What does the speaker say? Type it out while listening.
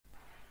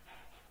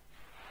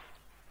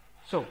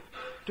So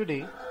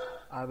today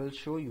I will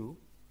show you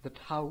that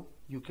how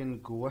you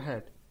can go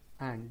ahead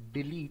and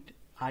delete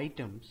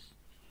items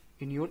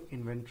in your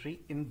inventory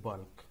in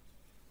bulk.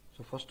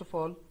 So first of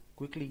all,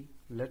 quickly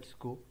let's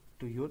go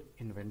to your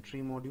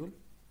inventory module.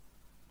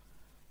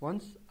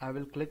 Once I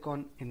will click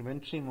on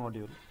inventory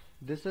module,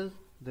 this is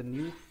the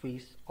new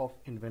face of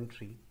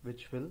inventory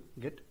which will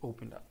get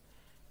opened up.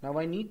 Now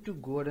I need to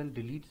go ahead and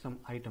delete some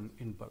item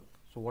in bulk.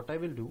 So what I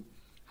will do,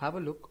 have a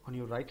look on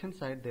your right hand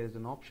side, there is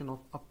an option of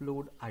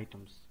upload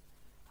items.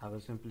 I will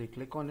simply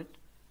click on it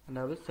and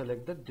I will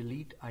select the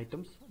delete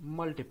items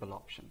multiple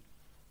option.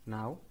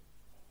 Now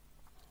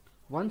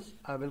once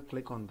I will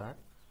click on that,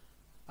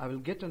 I will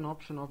get an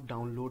option of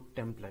download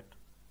template.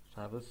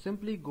 So I will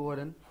simply go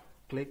ahead and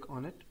click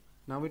on it.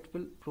 Now it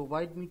will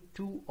provide me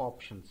two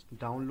options,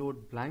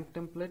 download blank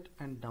template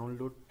and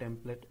download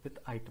template with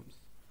items.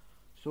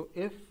 So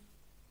if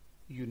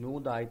you know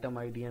the item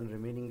ID and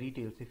remaining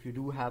details, if you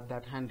do have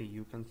that handy,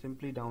 you can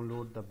simply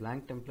download the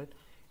blank template.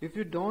 If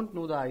you don't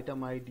know the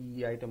item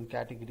ID, item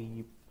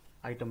category,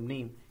 item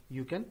name,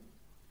 you can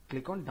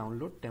click on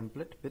download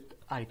template with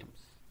items.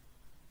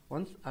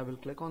 Once I will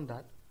click on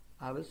that,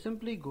 I will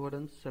simply go ahead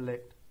and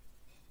select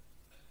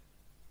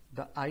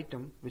the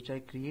item which I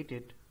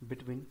created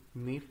between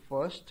May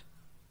 1st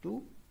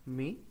to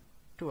May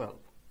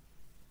 12th.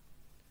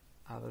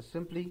 I will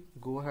simply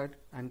go ahead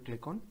and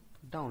click on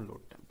download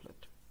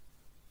template.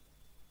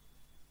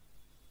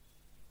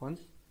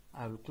 Once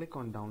I will click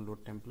on download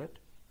template,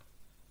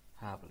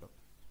 have a look.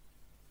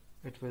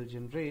 It will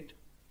generate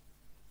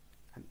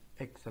an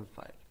Excel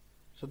file.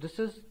 So this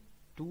is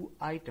two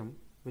items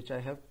which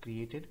I have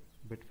created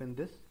between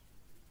this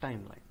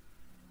timeline.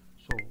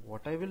 So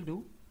what I will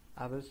do,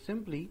 I will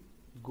simply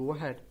go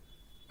ahead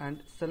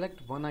and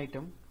select one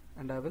item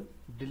and I will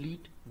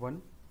delete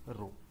one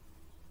row.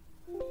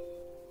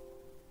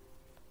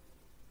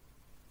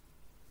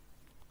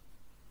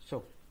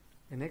 So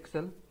in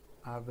Excel,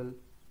 I will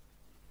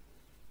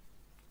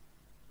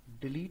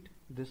delete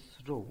this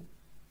row.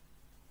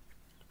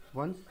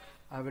 Once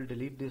I will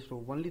delete this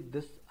row, only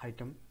this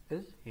item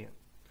is here.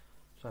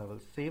 So I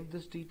will save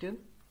this detail,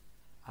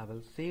 I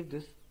will save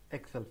this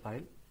Excel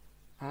file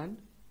and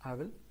I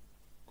will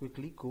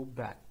quickly go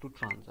back to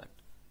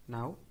TranZact.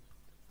 Now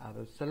I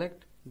will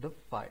select the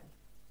file.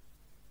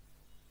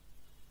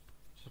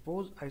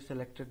 Suppose I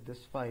selected this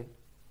file.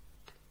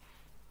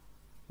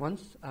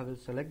 Once I will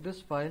select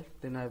this file,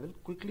 then I will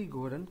quickly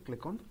go ahead and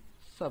click on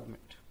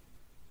submit.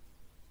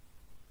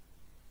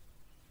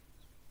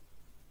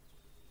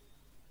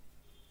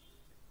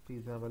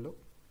 Please have a look.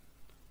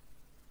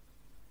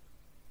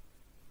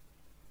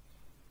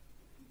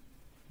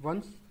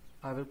 Once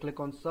I will click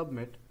on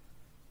submit,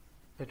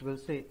 it will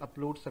say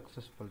upload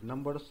successful.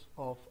 Numbers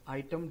of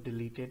item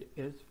deleted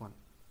is 1.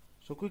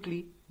 So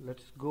quickly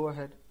let's go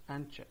ahead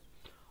and check.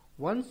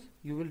 Once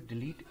you will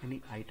delete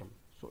any item,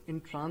 so in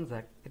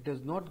TranZact it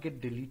does not get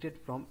deleted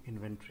from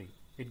inventory.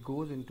 It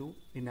goes into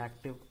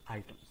inactive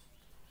items.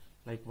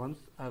 Like once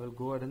I will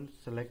go ahead and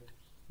select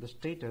the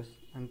status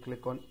and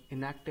click on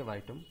inactive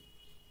item.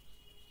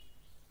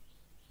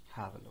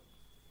 Have a look.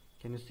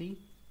 Can you see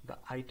the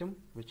item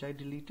which I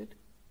deleted?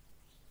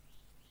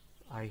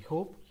 I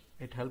hope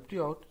it helped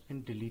you out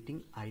in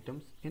deleting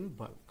items in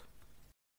bulk.